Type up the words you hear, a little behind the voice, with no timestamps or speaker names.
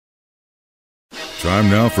Time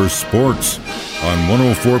now for sports on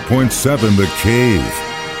 104.7 The Cave.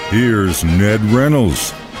 Here's Ned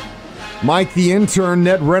Reynolds. Mike the intern,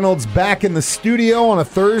 Ned Reynolds, back in the studio on a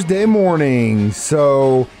Thursday morning.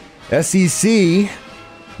 So, SEC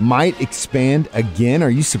might expand again.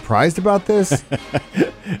 Are you surprised about this?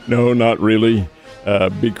 No, not really.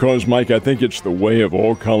 Because, Mike, I think it's the way of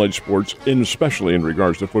all college sports, especially in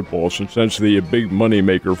regards to football, since that's the big money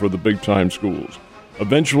maker for the big-time schools.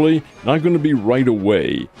 Eventually, not going to be right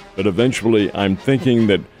away, but eventually I'm thinking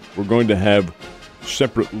that we're going to have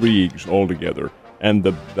separate leagues altogether. And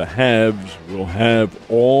the haves will have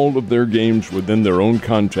all of their games within their own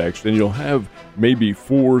context, and you'll have maybe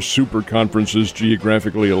 4 super conferences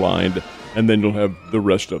geographically aligned, and then you'll have the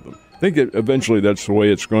rest of them. I think eventually that's the way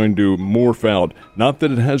it's going to morph out. Not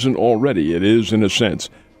that it hasn't already, it is in a sense.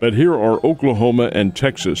 But here are Oklahoma and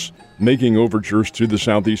Texas making overtures to the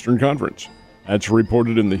Southeastern Conference. That's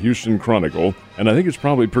reported in the Houston Chronicle, and I think it's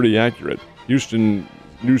probably pretty accurate. Houston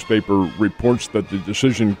newspaper reports that the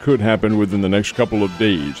decision could happen within the next couple of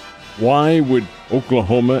days. Why would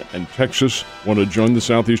Oklahoma and Texas want to join the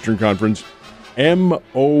Southeastern Conference?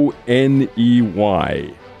 M-O-N-E-Y.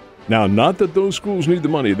 Now, not that those schools need the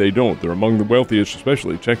money. They don't. They're among the wealthiest,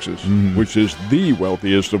 especially Texas, which is the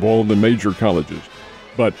wealthiest of all the major colleges.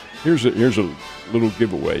 But here's a little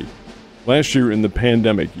giveaway. Last year in the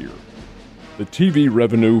pandemic year, the TV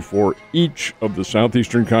revenue for each of the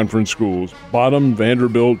Southeastern Conference schools, bottom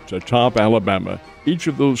Vanderbilt to top Alabama, each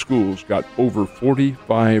of those schools got over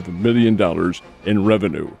 $45 million in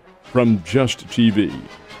revenue from just TV.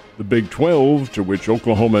 The Big 12, to which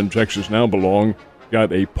Oklahoma and Texas now belong,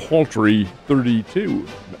 got a paltry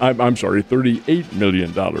 $38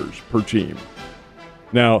 million per team.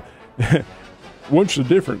 Now, what's the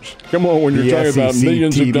difference? Come on, when you're talking about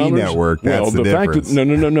millions TV of dollars. Network, that's the difference.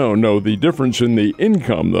 No. The difference in the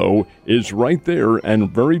income, though, is right there and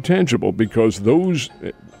very tangible because those,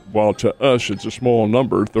 while to us it's a small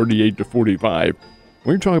number, 38 to 45,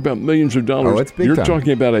 when you're talking about millions of dollars, it's big you're time.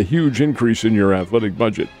 talking about a huge increase in your athletic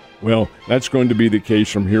budget. Well, that's going to be the case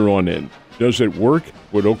from here on in. Does it work?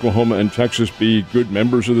 Would Oklahoma and Texas be good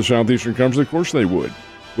members of the Southeastern Conference? Of course they would.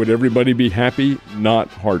 Would everybody be happy? Not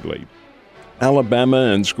hardly. Alabama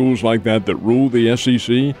and schools like that rule the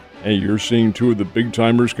SEC, and you're seeing 2 of the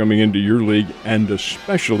big-timers coming into your league, and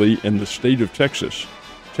especially in the state of Texas.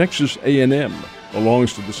 Texas A&M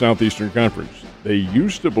belongs to the Southeastern Conference. They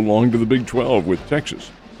used to belong to the Big 12 with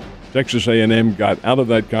Texas. Texas A&M got out of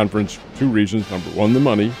that conference for 2 reasons. Number 1, the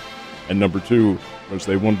money, and number 2, was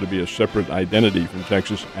they wanted to be a separate identity from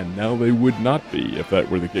Texas, and now they would not be if that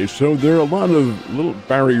were the case. So there are a lot of little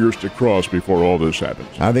barriers to cross before all this happens.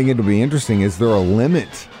 I think it'll be interesting. Is there a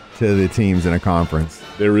limit to the teams in a conference?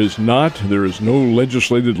 There is not. There is no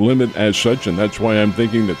legislated limit as such, and that's why I'm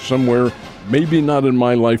thinking that somewhere, maybe not in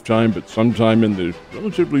my lifetime, but sometime in the,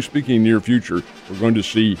 relatively speaking, near future, we're going to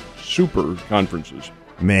see super conferences.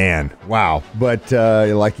 Man, wow. But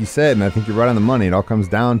like you said, and I think you're right on the money, it all comes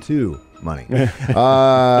down to money.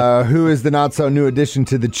 Who is the not-so-new addition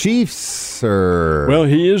to the Chiefs, sir? Well,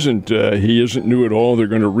 he isn't new at all. They're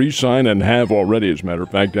going to re-sign and have already, as a matter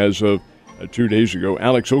of fact, as of 2 days ago,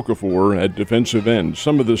 Alex Okafor at defensive end.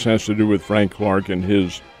 Some of this has to do with Frank Clark and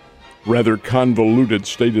his rather convoluted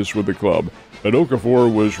status with the club. But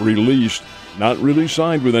Okafor was released, not really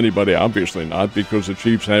signed with anybody, obviously not, because the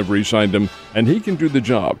Chiefs have re-signed him, and he can do the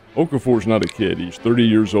job. Okafor's not a kid. He's 30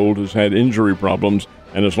 years old, has had injury problems,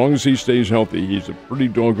 and as long as he stays healthy, he's a pretty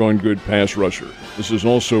doggone good pass rusher. This is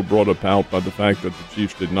also brought about by the fact that the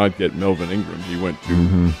Chiefs did not get Melvin Ingram. He went to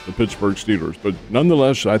the Pittsburgh Steelers. But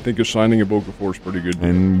nonetheless, I think a signing of Okafor is pretty good.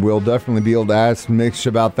 And we'll definitely be able to ask Mitch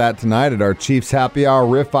about that tonight at our Chiefs Happy Hour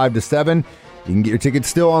Riff 5 to 7. You can get your tickets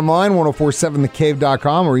still online,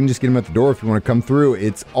 1047thecave.com, or you can just get them at the door if you want to come through.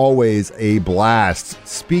 It's always a blast.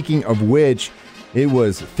 Speaking of which, it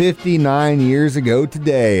was 59 years ago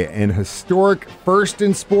today, and historic first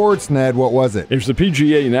in sports, Ned. What was it? It's the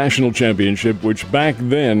PGA National Championship, which back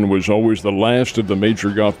then was always the last of the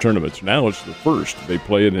major golf tournaments. Now it's the first. They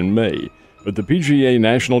play it in May. But the PGA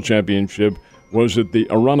National Championship was at the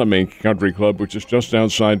Aronimink Country Club, which is just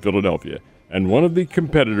outside Philadelphia. And one of the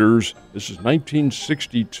competitors, this is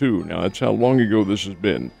 1962, now that's how long ago this has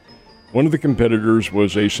been. One of the competitors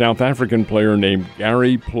was a South African player named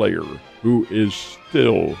Gary Player, who is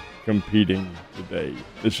still competing today.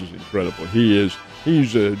 This is incredible. He's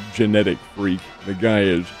a genetic freak. The guy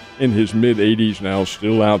is in his mid-80s now,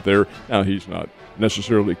 still out there. Now, he's not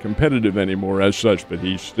necessarily competitive anymore as such, but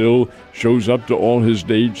he still shows up to all his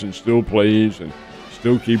dates and still plays and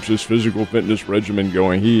still keeps his physical fitness regimen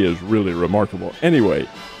going. He is really remarkable. Anyway,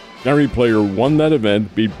 Gary Player won that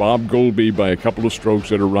event, beat Bob Goldby by a couple of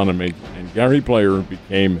strokes at a Runnymede, and Gary Player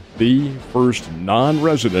became the first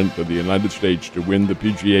non-resident of the United States to win the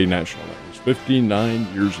PGA National. That was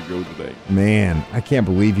 59 years ago today. Man, I can't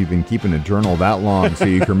believe you've been keeping a journal that long so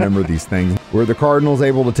you can remember these things. Were the Cardinals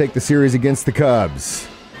able to take the series against the Cubs?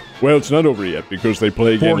 Well, it's not over yet because they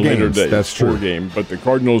play again later today. That's true. 4 games. But the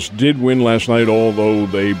Cardinals did win last night, although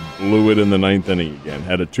they blew it in the 9th inning again.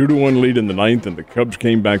 Had a 2-1 lead in the 9th, and the Cubs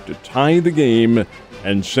came back to tie the game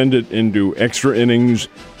and send it into extra innings.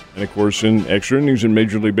 And, of course, in extra innings in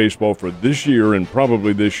Major League Baseball for this year, and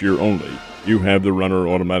probably this year only, you have the runner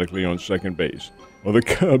automatically on second base. Well,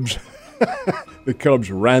 the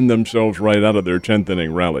Cubs ran themselves right out of their 10th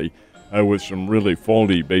inning rally with some really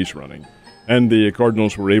faulty base running. And the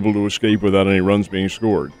Cardinals were able to escape without any runs being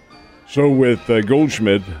scored. So with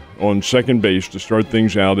Goldschmidt on second base to start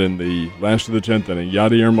things out in the last of the 10th inning,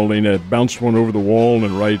 Yadier Molina bounced one over the wall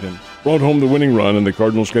and right and brought home the winning run, and the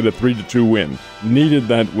Cardinals get a 3-2 win. Needed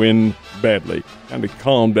that win badly. Kind of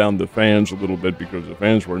calmed down the fans a little bit because the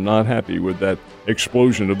fans were not happy with that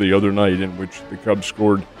explosion of the other night in which the Cubs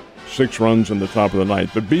scored 6 runs in the top of the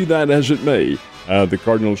ninth. But be that as it may, the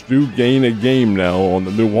Cardinals do gain a game now on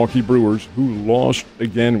the Milwaukee Brewers, who lost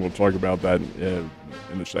again. We'll talk about that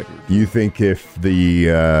in a second. You think if the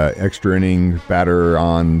extra inning batter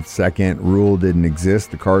on second rule didn't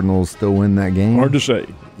exist, the Cardinals still win that game? Hard to say.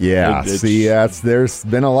 Yeah, there's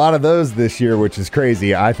been a lot of those this year, which is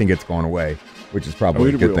crazy. I think it's going away, which is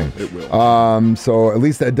probably a good thing. It will. So at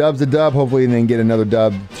least that dub's a dub. Hopefully, and then get another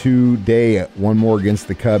dub today, one more against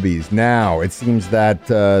the Cubbies. Now, it seems that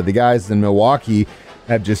the guys in Milwaukee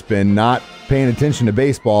have just been not paying attention to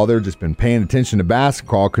baseball. They've just been paying attention to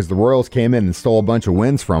basketball because the Royals came in and stole a bunch of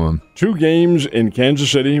wins from them. 2 games in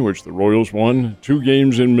Kansas City, which the Royals won. 2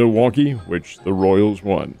 games in Milwaukee, which the Royals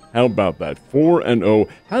won. How about that? 4-0.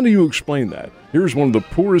 How do you explain that? Here's one of the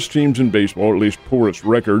poorest teams in baseball, or at least poorest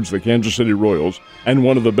records, the Kansas City Royals, and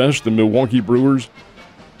one of the best, the Milwaukee Brewers,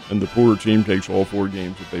 and the poorer team takes all 4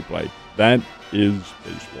 games that they play. That is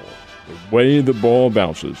baseball. The way the ball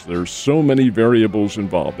bounces, there's so many variables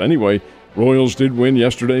involved. Anyway, Royals did win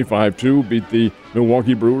yesterday, 5-2, beat the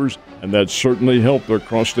Milwaukee Brewers, and that certainly helped their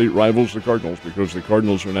cross-state rivals, the Cardinals, because the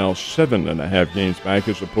Cardinals are now 7.5 games back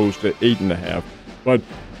as opposed to 8.5. But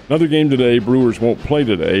another game today. Brewers won't play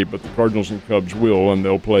today, but the Cardinals and Cubs will, and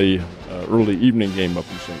they'll play early evening game up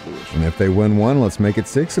in St. Louis. And if they win one, let's make it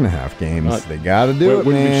 6.5 games. They got to do it,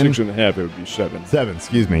 man. It wouldn't be 6.5. It would be 7. 7,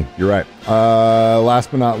 excuse me. You're right.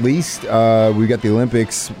 Last but not least, we got the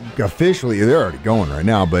Olympics officially. They're already going right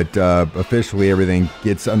now, but officially everything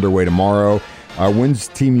gets underway tomorrow. When's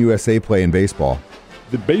Team USA play in baseball?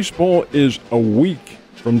 The baseball is a week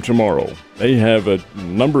from tomorrow. They have a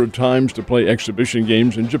number of times to play exhibition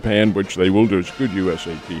games in Japan, which they will do. It's a good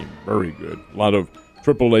USA team. Very good. A lot of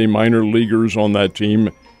AAA minor leaguers on that team.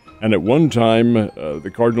 And at one time,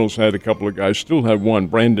 the Cardinals had a couple of guys, still have one,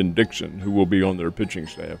 Brandon Dixon, who will be on their pitching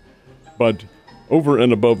staff. But over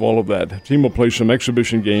and above all of that, the team will play some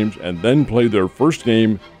exhibition games and then play their first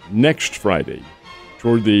game next Friday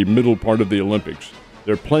toward the middle part of the Olympics.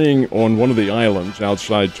 They're playing on one of the islands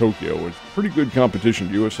outside Tokyo. It's pretty good competition.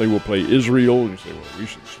 The USA will play Israel. You say, well, we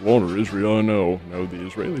should slaughter Israel. No, the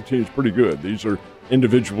Israeli team's pretty good. These are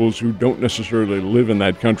individuals who don't necessarily live in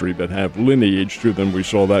that country but have lineage to them. We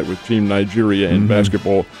saw that with Team Nigeria in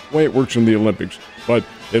basketball, the way it works in the Olympics. But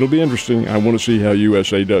it'll be interesting. I want to see how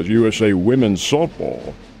USA does. USA women's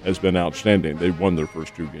softball has been outstanding. They've won their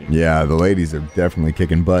first 2 games. Yeah, the ladies are definitely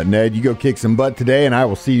kicking butt. Ned, you go kick some butt today, and I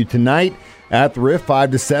will see you tonight at the Riff,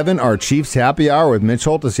 5 to 7, our Chiefs Happy Hour with Mitch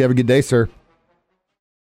Holtis. You have a good day, sir.